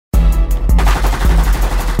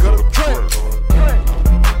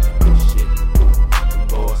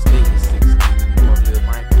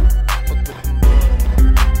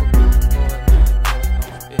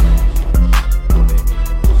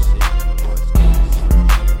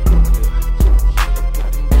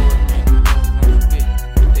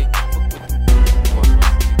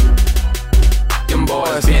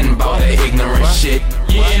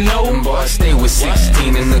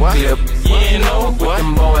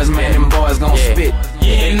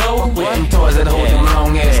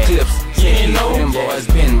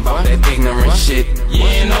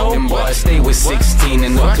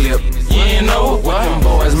clip. You know what them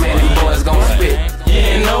boys, man, them boys gon' spit.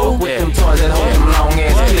 You know with them toys that hold them long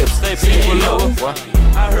ass clips. Say people look.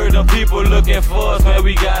 I heard them people looking for us, man,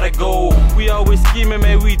 we gotta go. We always scheming,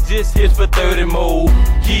 man, we just hit for 30 more.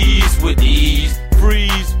 Keys with ease,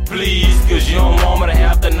 freeze, please, cause you don't want me to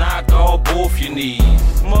have to knock off both your knees.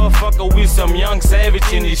 Motherfucker, we some young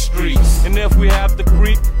savage in these streets. And if we have to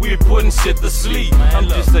creep, we putting shit to sleep. I'm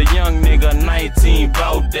just a young nigga, 19,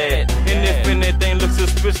 bout that. And if anything looks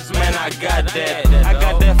suspicious, man, I got that. I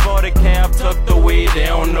got that 40 cab tucked away, they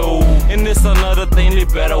don't know. And this another thing, they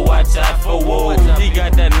better watch out for, whoa. He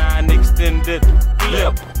got that 9 extended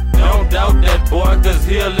clip. Don't doubt that boy, cause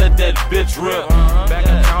he'll let that bitch rip. Back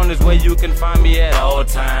in town is where you can find me at all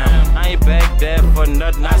times. I ain't back there for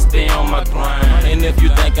nothing, I stay on my grind. And if you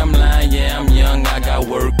think I'm lying, yeah, I'm young, I got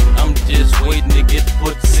work. I'm just waiting to get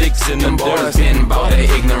put 6 in the them dirt. boys been bout that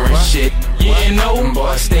ignorant shit. You know, them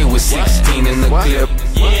boys stay with 16 in the clip.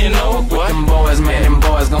 you know With them boys, man, them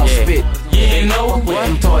boys gon' spit. You know With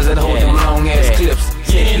them toys that hold them long ass clips.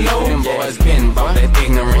 You know them boys been bout that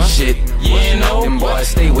ignorant shit. You know them boys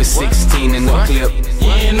stay with 16 in the clip.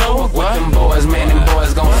 You know With them boys, man, them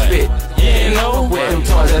boys gon' spit. You know With them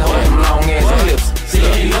toys that hold them long ass clips.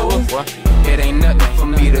 You know It ain't nothing for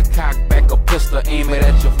me to cock back a pistol, aim it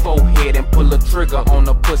at your forehead and pull a trigger on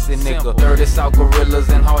a pussy nigga. Dirty South gorillas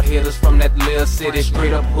and hard hitters from that little city.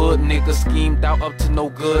 Straight up hood niggas, schemed out up to no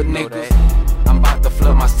good niggas. I'm about to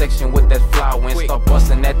flood my section with that flour and start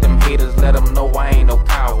busting at them haters, let them know I ain't no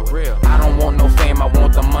coward. I don't want no fame, I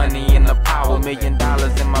want the money and the power. $1 million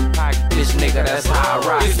in my pocket, bitch nigga, that's how I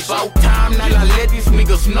rock. It's about time now, I let these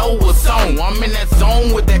niggas know what's on. I'm in that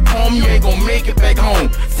zone with that comb, you ain't gon' make it back home.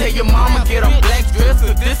 Tell your mama get a black dress,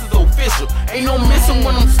 cause this is official. Ain't no missing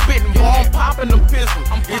when I'm spitting, yo, I'm popping the pistol.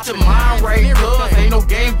 Get your mind right, cuz ain't no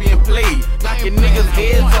game being played. Knocking niggas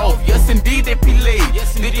heads off, yes indeed they be laid.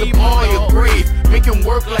 Did your boy your grave, make him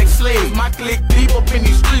work like slaves. My click deep up in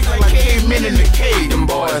these streets like cavemen in the cave. Them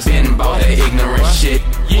boys been bout that ignorant shit.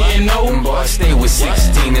 You know them boys stay with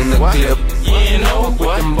 16 in the clip. You know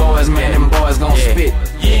With them boys, man, them boys gon' spit.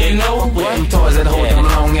 You know With them toys that hold them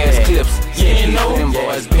long ass clips. You know them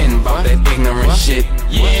boys been bout that ignorant shit.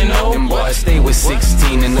 You know them boys stay with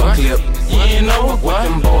 16 in the clip. You know With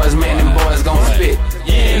them boys, man, them boys gon' spit.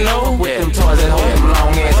 You know With them toys that hold them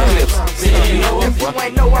long ass clips. You know If you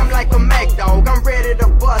ain't know, I'm like a Mac dog. I'm ready to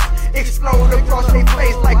bust, explode across their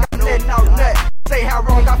face like I'm letting out nut. Say how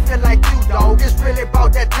wrong I feel like you, dog. It's really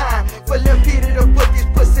about that time for Lil Peter to put these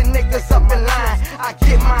pussy niggas up in line. I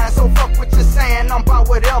get mine, so fuck what you're saying. I'm about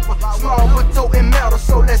whatever. Small but toting metal,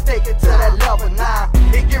 so let's take it to that level now.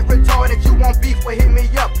 It get retarded, you want beef, well hit me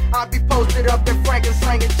up. I'll be posted up in Franken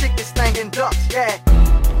slanging chickens, slanging ducks, yeah.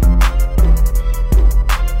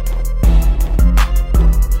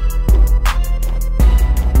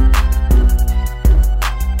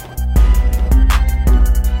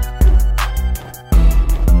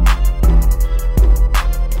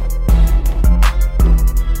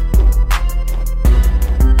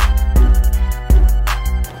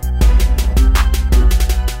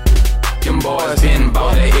 Boys been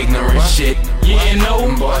bout that ignorant shit. You know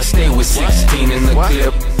them boys stay with 16 in the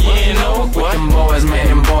clip. You know With them boys, man,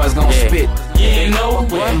 them boys gon' spit. You know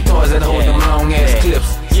With them toys that hold them long ass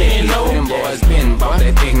clips. You know them boys been bout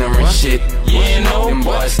that ignorant shit. You know them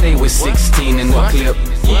boys stay with 16 in the clip.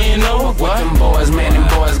 You know With them boys, man, them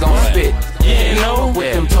boys gon' spit. You know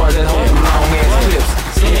With them toys that hold them long ass clips.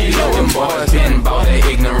 You know them boys been bout that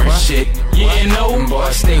ignorant shit. You know them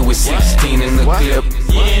boys stay with 16 in the clip.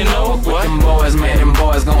 You know With them boys, man, them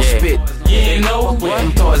boys gon' spit. You know With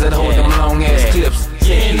them toys that hold them long ass clips.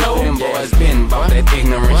 You know them boys been bout that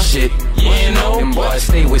ignorant shit. You know them boys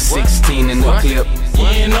stay with 16 in the clip.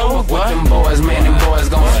 You know With them boys, man, them boys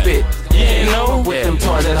gon' spit. You know With them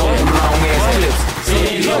toys that hold them long ass clips.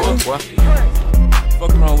 You know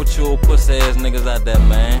fuck wrong with you old pussy ass niggas out there,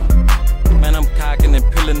 man. Man, I'm cocking and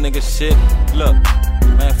pilling niggas shit. Look,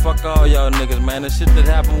 man, fuck all y'all niggas, man. The shit that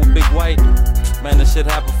happened with Big White, man, the shit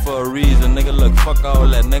happened for a reason, nigga. Look, fuck all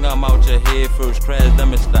that, nigga. I'm out your head first, crash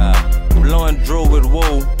dummy style. Blowing drill with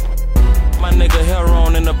woe. My nigga hair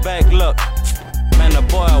on in the back, look. Man, the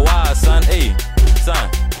boy wild, son. Hey, son.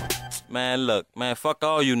 Man, look, man, fuck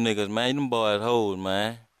all you niggas, man. Them boys hoes,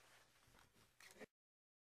 man.